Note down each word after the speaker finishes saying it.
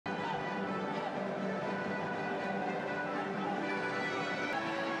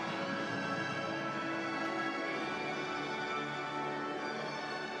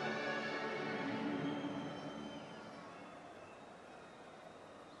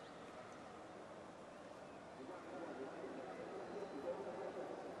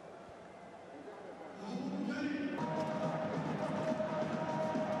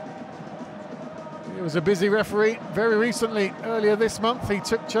It was a busy referee very recently. Earlier this month, he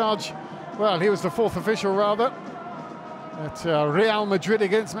took charge. Well, he was the fourth official, rather, at Real Madrid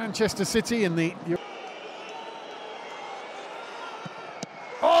against Manchester City in the...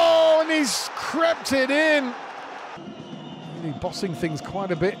 Oh, and he's crept it in. Really bossing things quite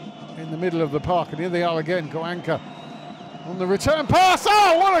a bit in the middle of the park. And here they are again, Goanka on the return pass.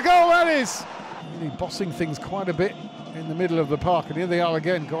 Oh, what a goal that is! Really bossing things quite a bit in the middle of the park. And here they are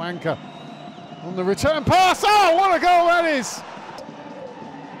again, Goanka on the return pass. Oh, what a goal that is!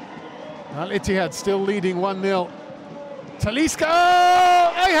 Al Ittihad still leading 1-0. Talisca,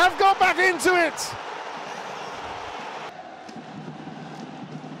 oh, they have got back into it.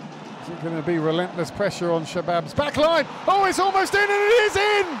 Is it going to be relentless pressure on Shabab's back line? Oh, it's almost in, and it is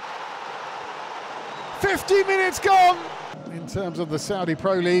in! 50 minutes gone. In terms of the Saudi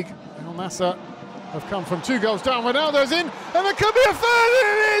Pro League, Al Nassr have come from 2 goals down. Ronaldo's in, and there could be a third,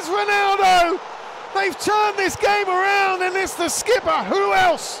 and it is Ronaldo! They've turned this game around, and it's the skipper. Who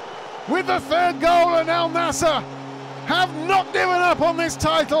else? With the third goal, and Al Nassr have not given up on this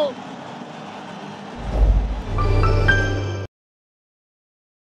title.